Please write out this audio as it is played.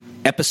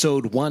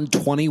Episode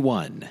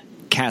 121,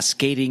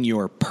 Cascading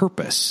Your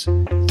Purpose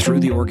Through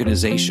the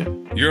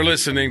Organization. You're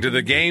listening to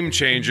The Game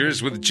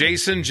Changers with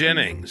Jason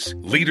Jennings.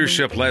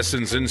 Leadership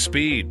lessons in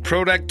speed,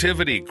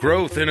 productivity,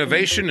 growth,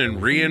 innovation, and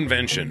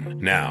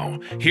reinvention. Now,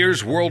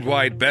 here's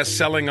worldwide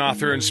best-selling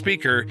author and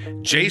speaker,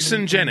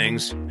 Jason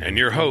Jennings, and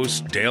your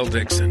host, Dale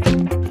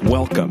Dixon.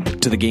 Welcome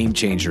to The Game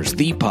Changers,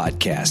 the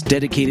podcast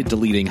dedicated to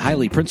leading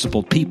highly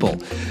principled people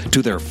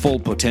to their full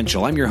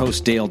potential. I'm your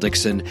host, Dale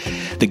Dixon.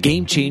 The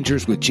Game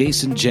Changers with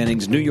Jason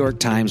Jennings, New York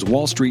Times,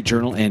 Wall Street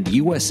Journal, and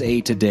USA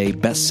Today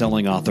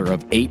best-selling author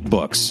of 8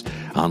 books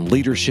on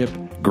leadership,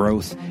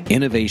 growth,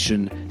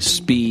 innovation,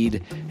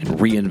 speed, and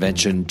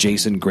reinvention.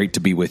 Jason, great to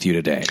be with you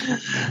today.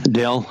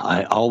 Dale,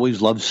 I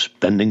always love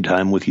spending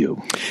time with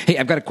you. Hey,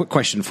 I've got a quick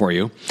question for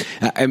you.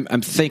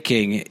 I'm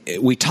thinking,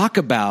 we talk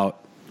about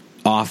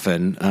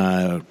often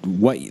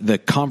what the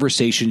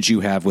conversations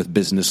you have with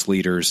business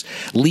leaders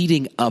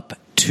leading up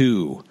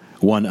to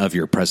one of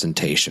your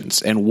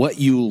presentations and what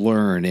you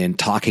learn in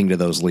talking to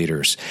those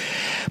leaders.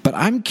 But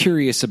I'm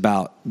curious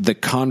about the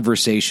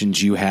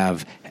conversations you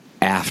have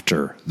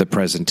after the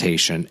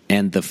presentation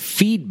and the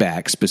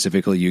feedback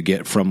specifically you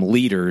get from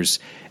leaders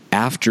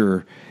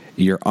after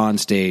you're on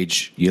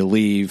stage, you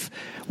leave.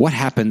 What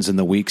happens in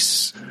the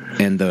weeks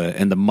and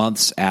the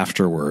months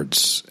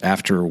afterwards,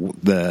 after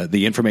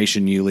the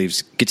information you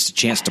leave gets a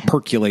chance to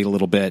percolate a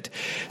little bit,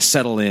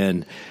 settle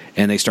in,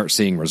 and they start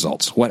seeing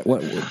results? What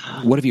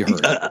have you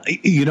heard?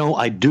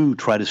 I do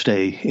try to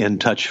stay in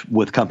touch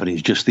with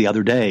companies. Just the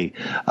other day,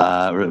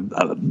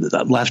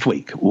 last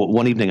week,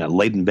 one evening I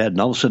laid in bed,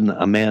 and all of a sudden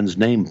a man's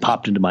name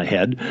popped into my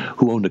head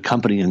who owned a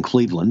company in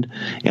Cleveland,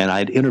 and I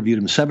had interviewed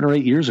him 7 or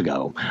 8 years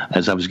ago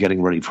as I was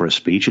getting ready for a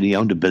speech, and he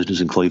owned a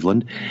business in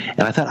Cleveland,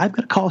 and I thought, I've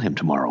got to call him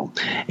tomorrow.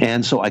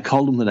 And so I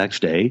called him the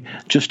next day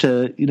just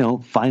to,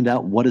 find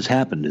out what has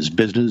happened. His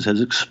business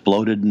has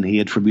exploded, and he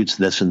attributes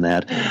this and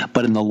that.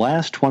 But in the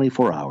last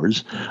 24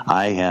 hours,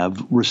 I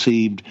have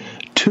received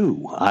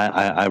 2.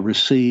 I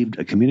received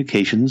a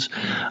communications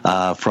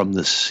from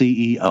the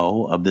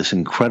CEO of this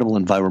incredible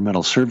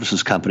environmental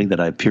services company that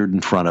I appeared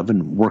in front of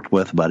and worked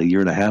with about 1.5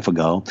 years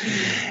ago.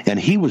 And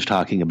he was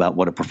talking about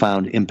what a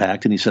profound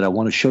impact. And he said, I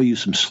want to show you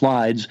some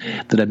slides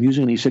that I'm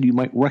using. And he said, you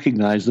might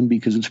recognize them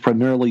because it's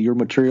primarily your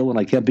material, and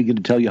I can't begin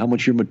to tell you how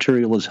much your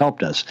material has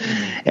helped us.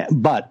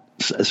 But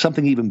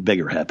something even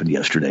bigger happened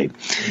yesterday,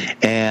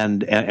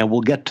 and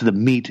we'll get to the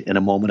meat in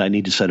a moment. I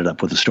need to set it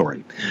up with a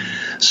story.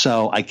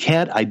 So I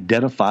can't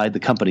identify the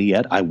company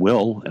yet. I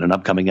will in an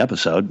upcoming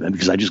episode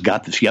because I just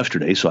got this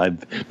yesterday, so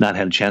I've not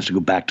had a chance to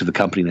go back to the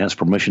company and ask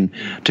permission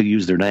to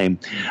use their name.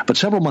 But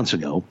several months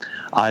ago,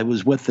 I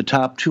was with the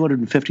top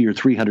 250 or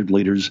 300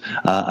 leaders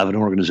of an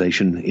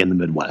organization in the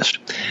Midwest.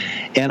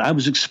 And I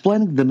was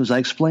explaining to them, as I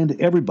explained to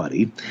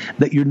everybody,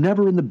 that you're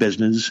never in the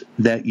business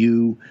that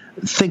you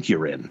think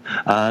you're in.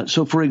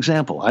 So, for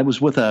example, I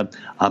was with a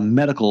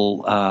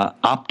medical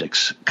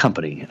optics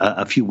company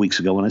a few weeks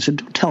ago, and I said,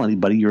 don't tell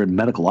anybody you're in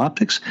medical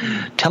optics.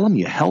 Tell them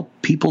you help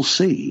people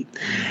see.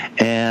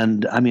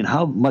 And, I mean,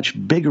 how much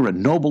bigger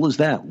and noble is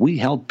that? We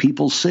help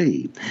people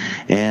see.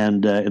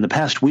 And in the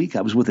past week,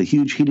 I was with a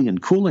huge heating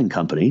and cooling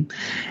company,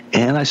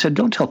 and I said,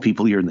 don't tell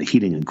people you're in the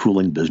heating and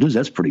cooling business.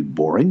 That's pretty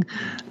boring.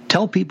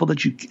 Tell people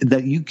that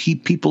you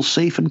keep people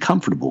safe and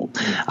comfortable.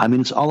 I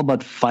mean, it's all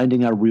about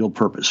finding our real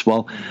purpose.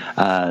 Well,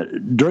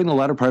 during the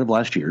latter part of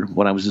last year,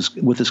 when I was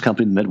with this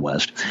company in the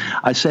Midwest,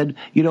 I said,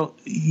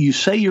 you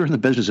say you're in the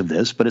business of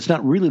this, but it's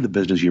not really the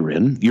business you're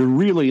in. You're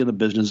really in the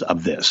business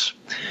of this.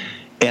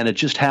 And it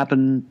just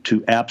happened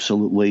to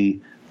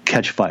absolutely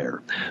catch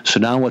fire. So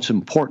now what's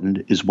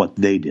important is what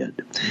they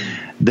did.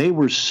 They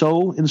were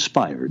so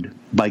inspired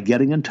by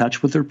getting in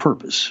touch with their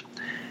purpose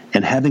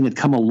and having it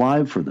come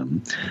alive for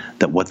them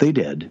that what they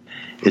did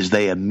is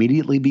they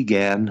immediately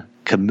began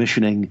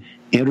commissioning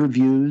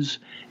interviews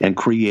and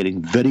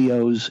creating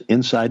videos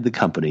inside the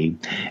company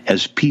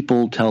as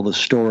people tell the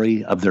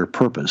story of their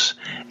purpose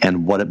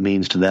and what it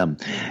means to them.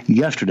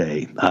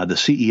 Yesterday, the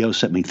CEO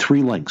sent me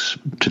 3 links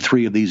to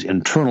 3 of these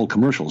internal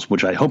commercials,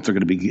 which I hope they're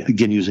going to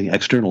begin using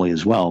externally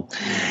as well.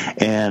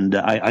 And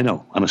I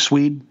know, I'm a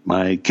Swede.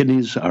 My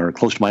kidneys are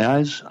close to my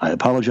eyes. I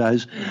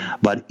apologize.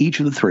 But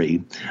each of the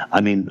 3,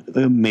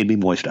 made me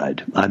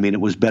moist-eyed. I mean, it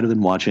was better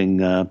than watching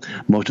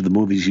most of the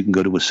movies you can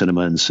go to a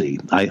cinema and see.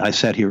 I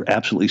sat here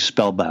absolutely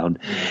spellbound,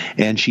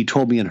 and she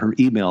told me in her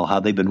email how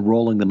they've been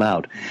rolling them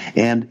out.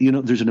 And,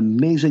 there's an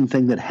amazing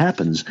thing that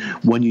happens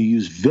when you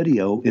use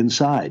video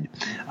inside.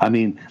 I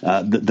mean,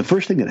 the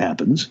first thing that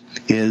happens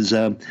is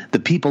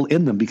the people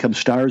in them become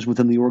stars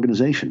within the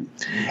organization.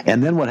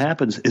 And then what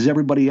happens is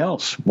everybody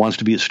else wants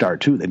to be a star,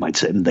 too. They might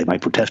sit and they might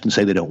protest and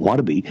say they don't want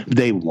to be.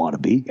 They want to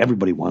be.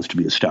 Everybody wants to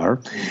be a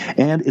star.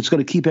 And it's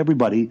going to keep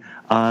everybody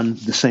on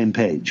the same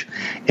page.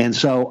 And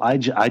so I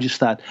just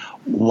thought,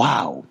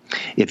 wow,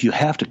 if you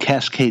have to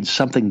cascade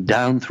something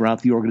down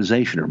throughout the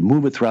organization or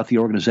move it throughout the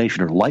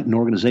organization or light an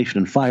organization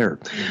on fire,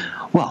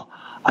 well,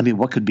 I mean,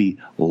 what could be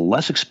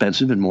less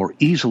expensive and more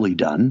easily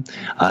done?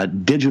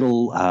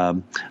 Digital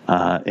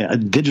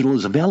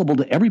is available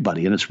to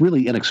everybody, and it's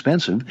really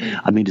inexpensive.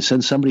 I mean, to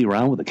send somebody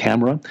around with a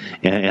camera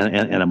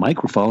and a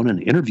microphone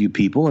and interview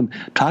people and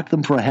talk to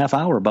them for a half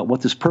hour about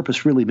what this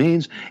purpose really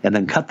means, and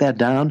then cut that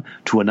down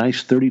to a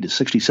nice 30 to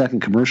 60-second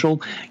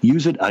commercial.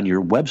 Use it on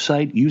your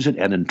website. Use it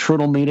at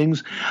internal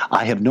meetings.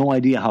 I have no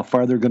idea how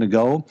far they're going to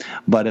go,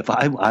 but if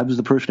I was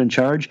the person in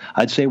charge,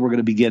 I'd say we're going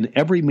to begin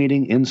every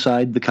meeting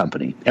inside the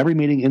company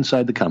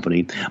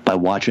by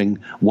watching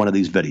one of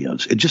these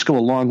videos. It just go a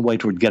long way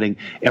toward getting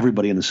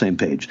everybody on the same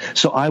page.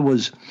 So I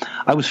was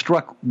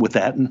struck with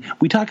that, and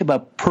we talk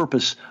about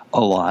purpose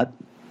a lot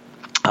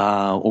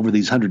over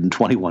these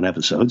 121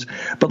 episodes,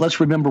 but let's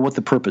remember what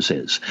the purpose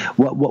is,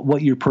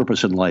 what your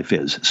purpose in life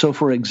is. So,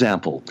 for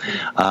example,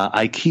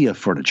 IKEA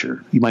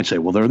furniture. You might say,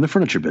 well, they're in the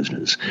furniture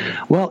business.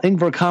 Well,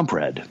 Ingvar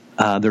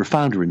Kamprad, their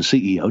founder and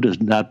CEO, does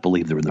not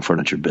believe they're in the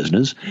furniture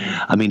business.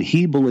 I mean,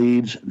 he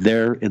believes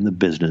they're in the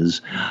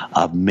business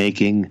of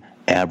making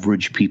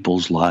average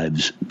people's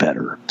lives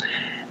better.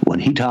 When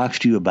he talks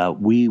to you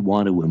about we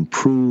want to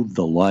improve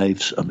the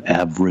lives of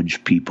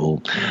average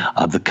people,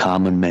 of the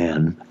common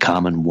man,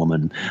 common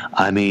woman,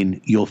 I mean,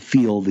 you'll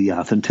feel the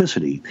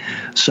authenticity.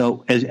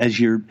 So as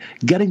you're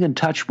getting in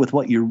touch with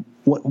what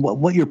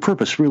your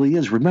purpose really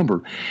is,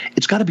 remember,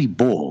 it's got to be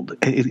bold.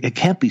 It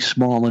can't be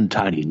small and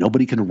tiny.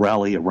 Nobody can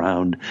rally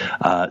around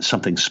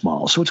something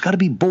small. So it's got to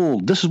be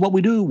bold. This is what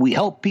we do. We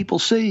help people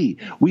see.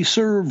 We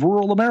serve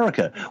rural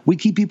America. We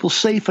keep people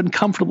safe and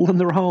comfortable in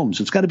their homes.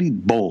 It's got to be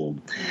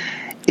bold.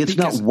 It's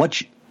not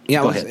what you...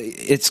 Yeah,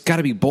 it's got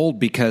to be bold,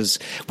 because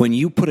when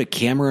you put a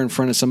camera in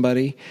front of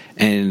somebody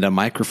and a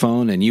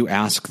microphone and you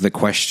ask the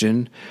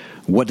question,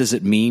 what does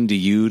it mean to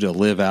you to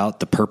live out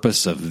the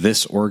purpose of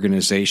this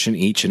organization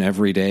each and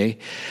every day?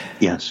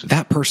 Yes.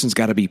 That person's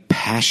got to be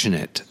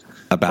passionate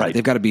about it.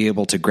 They've got to be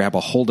able to grab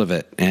a hold of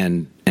it.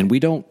 And we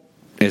don't,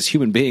 as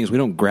human beings, we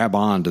don't grab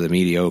on to the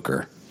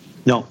mediocre.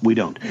 No, we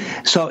don't.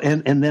 So,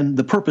 and then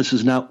the purpose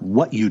is not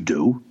what you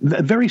do.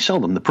 Very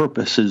seldom the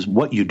purpose is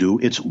what you do.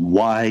 It's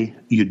why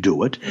you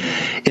do it.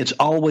 It's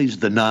always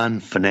the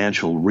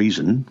non-financial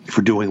reason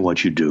for doing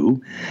what you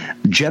do.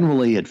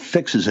 Generally, it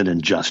fixes an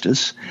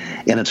injustice,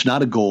 and it's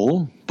not a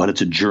goal, but it's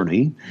a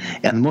journey.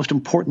 And most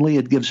importantly,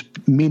 it gives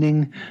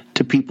meaning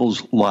to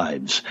people's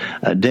lives.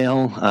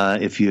 Dale,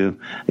 if you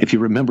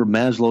remember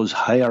Maslow's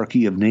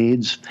hierarchy of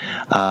needs,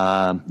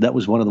 that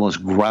was one of the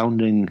most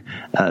grounding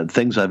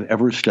things I've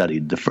ever studied.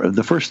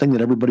 The first thing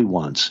that everybody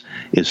wants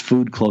is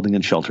food, clothing,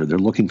 and shelter. They're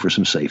looking for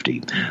some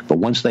safety. But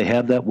once they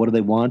have that, what do they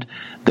want?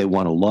 They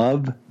want to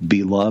love,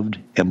 be loved,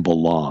 and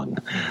belong.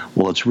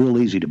 Well, it's real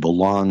easy to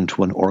belong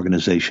to an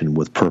organization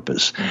with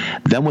purpose.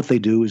 Then what they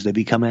do is they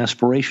become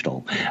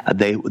aspirational.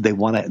 They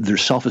want their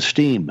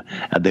self-esteem.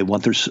 They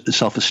want their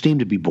self-esteem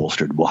to be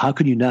bolstered. Well, how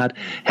can you not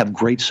have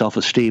great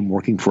self-esteem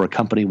working for a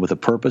company with a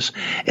purpose?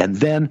 And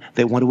then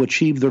they want to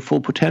achieve their full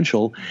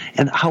potential.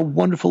 And how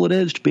wonderful it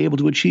is to be able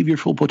to achieve your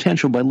full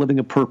potential by living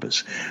a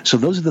purpose. So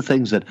those are the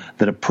things that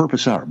a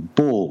purpose are.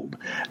 Bold.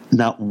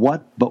 Not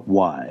what, but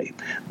why.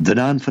 The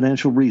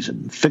non-financial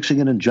reason. Fixing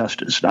an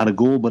injustice. Not a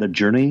goal, but a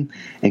journey.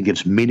 And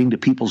gives meaning to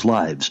people's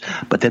lives.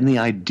 But then the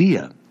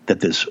idea that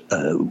this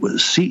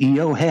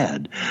CEO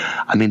had,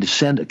 I mean, to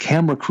send a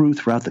camera crew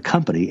throughout the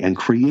company and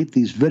create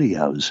these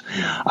videos,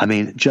 I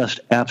mean, just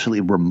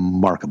absolutely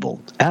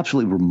remarkable.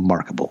 Absolutely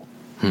remarkable.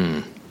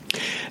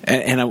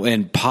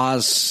 And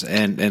pause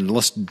and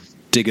let's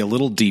dig a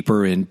little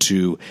deeper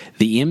into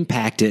the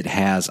impact it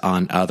has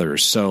on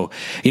others. So,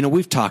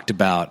 we've talked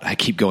about, I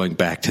keep going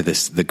back to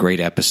the great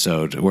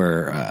episode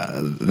where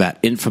that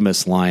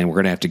infamous line, we're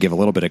going to have to give a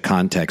little bit of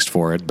context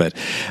for it, but,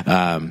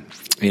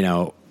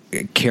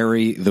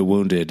 carry the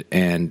wounded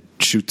and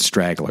shoot the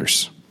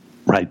stragglers.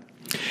 Right.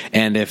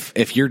 And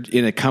if you're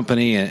in a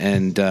company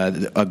and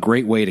a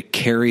great way to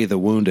carry the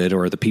wounded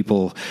or the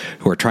people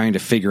who are trying to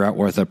figure out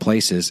where their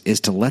place is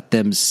to let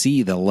them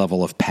see the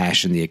level of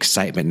passion, the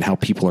excitement, and how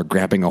people are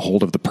grabbing a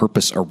hold of the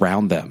purpose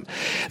around them.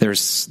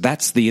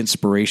 That's the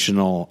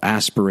inspirational,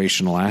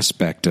 aspirational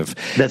aspect of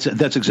that's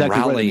exactly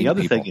right. And the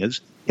other people. thing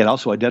is, it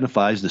also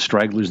identifies the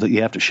stragglers that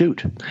you have to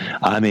shoot.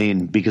 I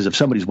mean, because if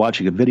somebody's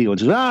watching a video and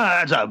says,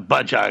 that's a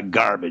bunch of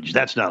garbage,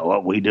 that's not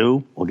what we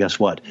do. Well, guess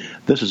what?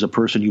 This is a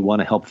person you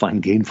want to help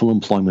find gainful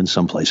employment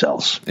someplace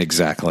else.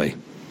 Exactly.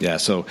 Yeah,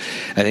 so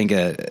I think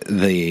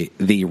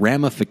the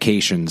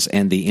ramifications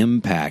and the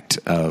impact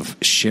of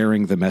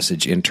sharing the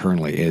message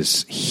internally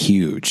is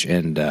huge,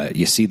 and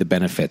you see the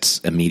benefits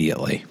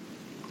immediately.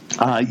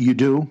 You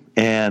do.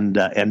 And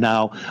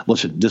now,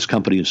 listen, this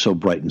company is so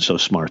bright and so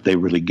smart. They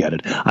really get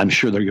it. I'm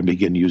sure they're going to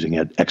begin using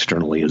it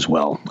externally as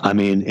well. I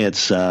mean, it's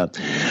so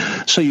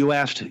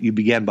you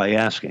began by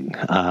asking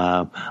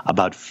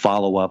about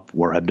follow-up,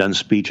 where I've done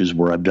speeches,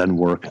 where I've done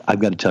work. I've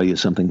got to tell you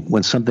something.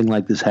 When something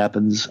like this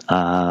happens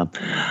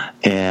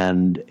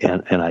and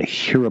I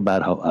hear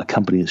about how a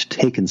company has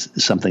taken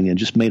something and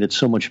just made it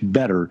so much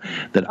better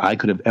that I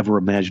could have ever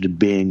imagined it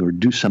being, or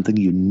do something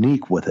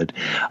unique with it,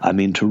 I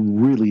mean, to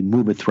really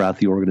move it throughout about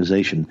the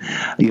organization,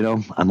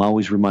 I'm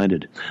always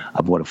reminded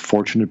of what a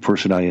fortunate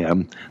person I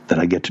am that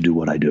I get to do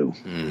what I do.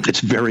 It's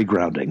very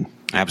grounding.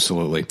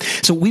 Absolutely.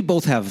 So we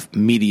both have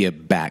media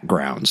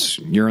backgrounds.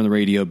 You're in the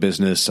radio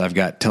business. I've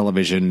got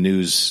television,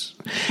 news.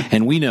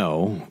 And we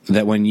know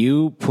that when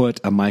you put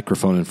a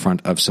microphone in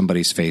front of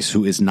somebody's face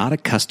who is not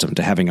accustomed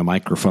to having a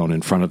microphone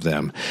in front of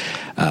them,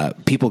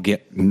 people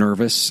get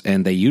nervous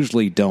and they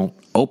usually don't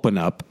open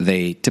up.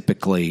 They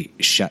typically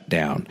shut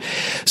down.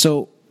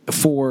 So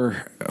for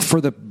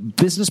the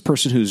business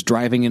person who's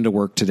driving into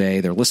work today,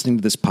 they're listening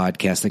to this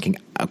podcast thinking,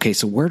 okay,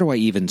 so where do I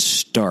even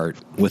start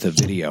with a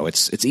video?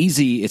 It's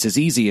easy. It's as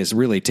easy as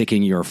really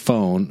taking your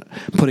phone,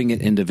 putting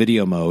it into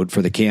video mode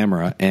for the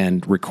camera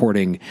and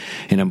recording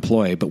an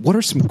employee. But what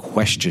are some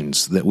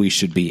questions that we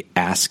should be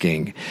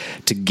asking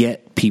to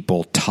get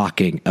people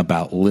talking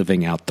about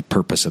living out the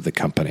purpose of the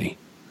company?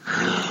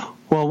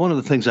 Well, one of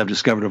the things I've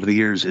discovered over the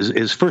years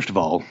is first of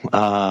all,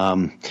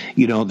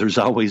 there's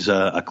always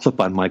a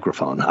clip-on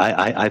microphone.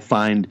 I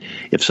find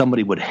if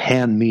somebody would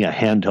hand me a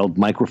handheld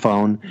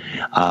microphone,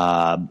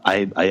 I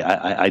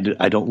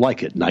don't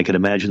like it, and I can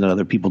imagine that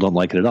other people don't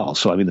like it at all.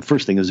 So, the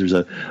first thing is there's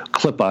a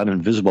clip-on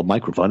invisible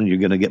microphone, and you're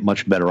going to get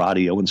much better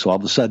audio, and so all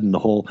of a sudden the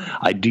whole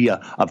idea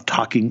of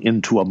talking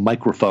into a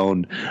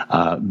microphone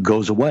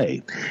goes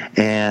away.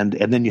 And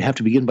then you have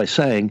to begin by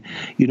saying,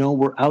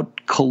 we're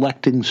out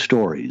collecting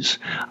stories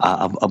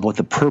of what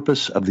the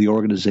purpose of the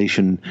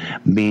organization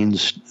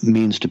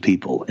means to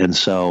people. And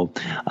so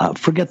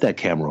forget that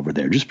camera over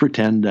there. Just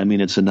pretend,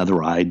 it's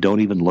another eye. Don't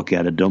even look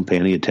at it. Don't pay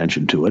any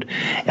attention to it.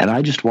 And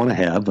I just want to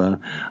have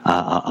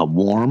a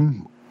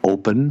warm,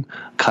 open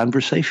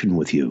conversation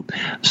with you.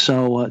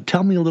 So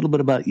tell me a little bit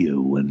about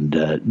you,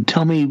 and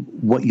tell me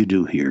what you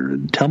do here,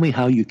 and tell me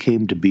how you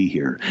came to be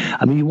here.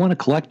 You want to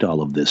collect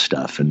all of this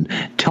stuff, and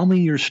tell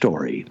me your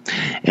story.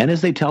 And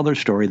as they tell their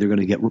story, they're going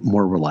to get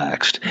more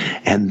relaxed.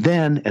 And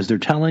then as they're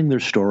telling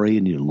their story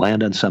and you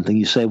land on something,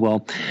 you say,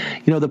 well,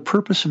 the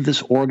purpose of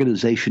this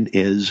organization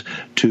is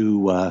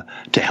to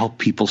help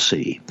people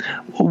see.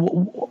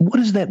 What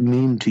does that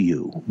mean to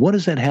you? What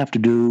does that have to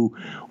do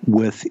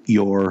with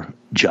your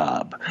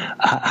job?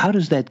 How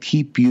does that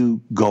keep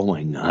you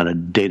going on a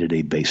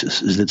day-to-day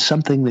basis? Is it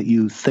something that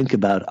you think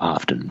about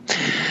often?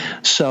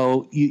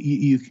 So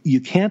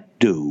you can't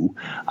do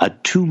a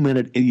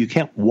 2-minute, you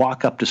can't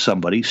walk up to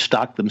somebody,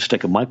 stalk them,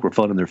 stick a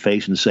microphone in their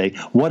face and say,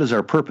 what does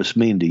our purpose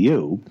mean to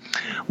you?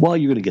 Well,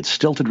 you're going to get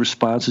stilted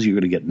responses, you're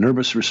going to get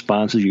nervous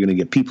responses, you're going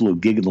to get people who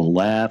giggle and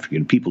laugh, you're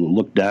going to get people who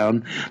look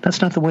down.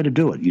 That's not the way to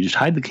do it. You just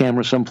hide the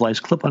camera someplace,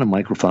 clip on a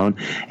microphone,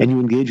 and you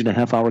engage in a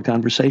half-hour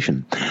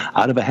conversation.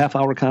 Out of a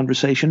half-hour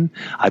conversation,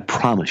 I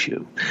promise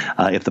you,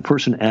 if the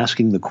person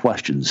asking the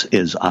questions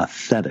is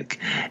authentic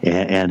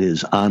and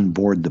is on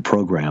board the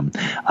program,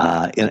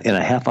 in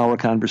a half-hour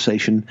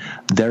conversation,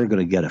 they're going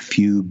to get a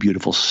few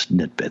beautiful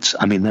snippets.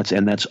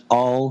 That's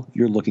all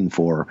you're looking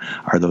for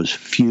are those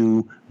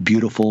few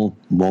beautiful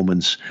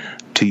moments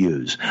to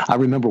use. I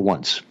remember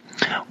once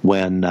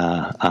when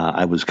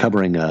I was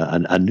covering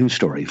a news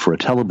story for a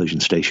television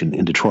station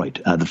in Detroit,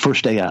 the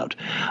first day out,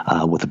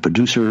 with a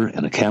producer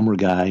and a camera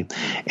guy,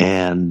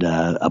 and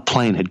a small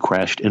plane had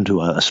crashed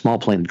into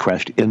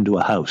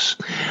a house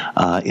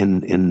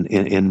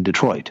in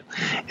Detroit,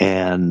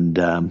 and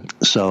and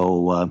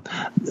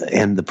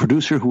the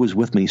producer who was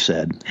with me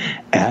said,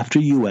 after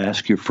you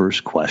ask your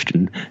first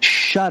question,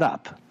 shut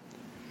up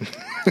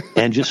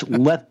and just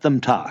let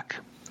them talk.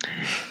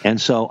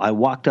 And so I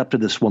walked up to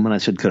this woman. I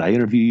said, could I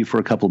interview you for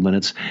a couple of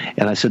minutes?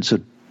 And I said, so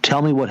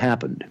tell me what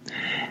happened.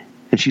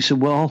 And she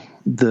said, well,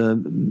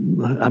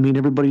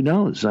 everybody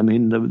knows.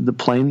 The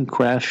plane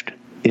crashed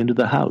into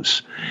the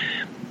house.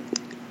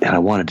 And I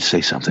wanted to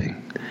say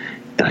something.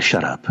 And I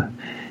shut up.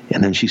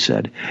 And then she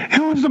said, it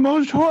was the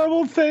most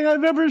horrible thing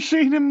I've ever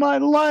seen in my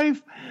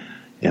life.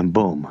 And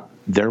boom,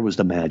 there was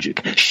the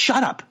magic.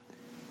 Shut up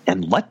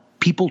and let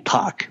people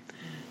talk.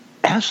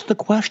 Ask the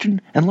question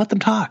and let them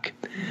talk.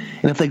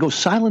 And if they go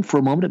silent for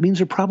a moment, it means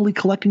they're probably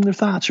collecting their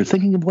thoughts or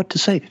thinking of what to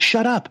say.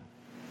 Shut up.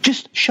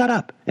 Just shut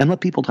up and let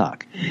people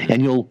talk.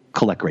 And you'll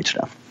collect great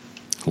stuff.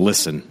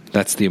 Listen,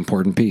 that's the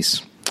important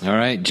piece. All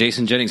right,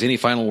 Jason Jennings, any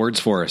final words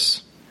for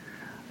us?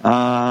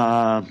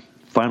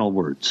 Final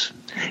words.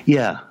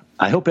 Yeah,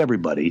 I hope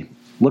everybody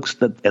looks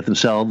at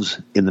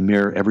themselves in the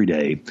mirror every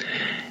day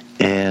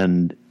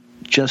and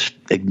just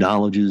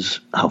acknowledges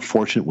how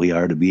fortunate we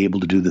are to be able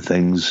to do the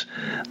things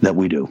that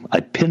we do. I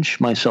pinch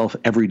myself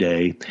every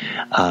day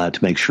to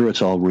make sure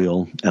it's all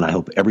real, and I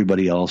hope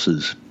everybody else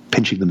is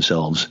pinching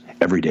themselves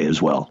every day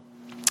as well.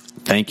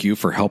 Thank you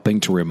for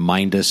helping to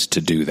remind us to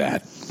do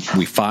that.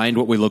 We find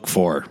what we look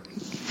for,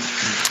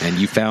 and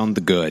you found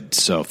the good,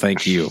 so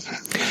thank you.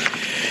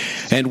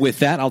 And with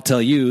that, I'll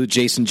tell you,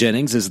 Jason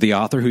Jennings is the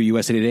author who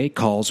USA Today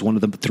calls one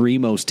of the 3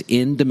 most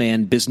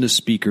in-demand business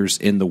speakers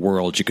in the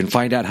world. You can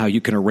find out how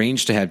you can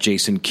arrange to have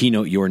Jason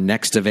keynote your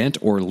next event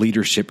or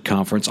leadership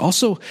conference.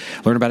 Also,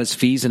 learn about his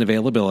fees and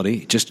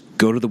availability. Just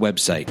go to the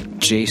website,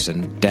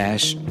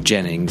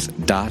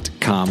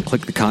 jason-jennings.com.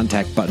 Click the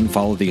contact button,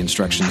 follow the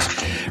instructions.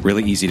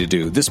 Really easy to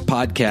do. This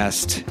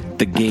podcast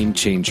the Game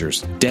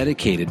Changers,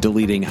 dedicated to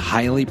leading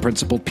highly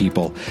principled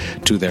people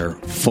to their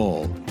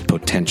full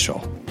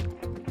potential.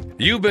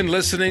 You've been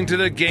listening to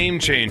The Game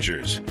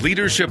Changers,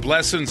 leadership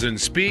lessons in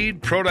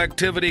speed,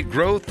 productivity,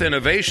 growth,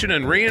 innovation,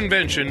 and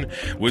reinvention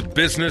with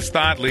business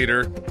thought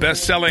leader,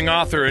 best-selling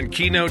author, and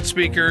keynote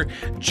speaker,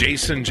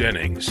 Jason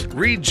Jennings.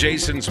 Read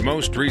Jason's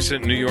most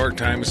recent New York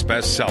Times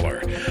bestseller,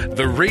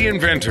 The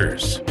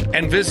Reinventors,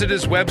 and visit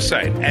his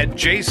website at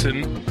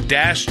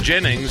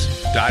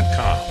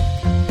jason-jennings.com.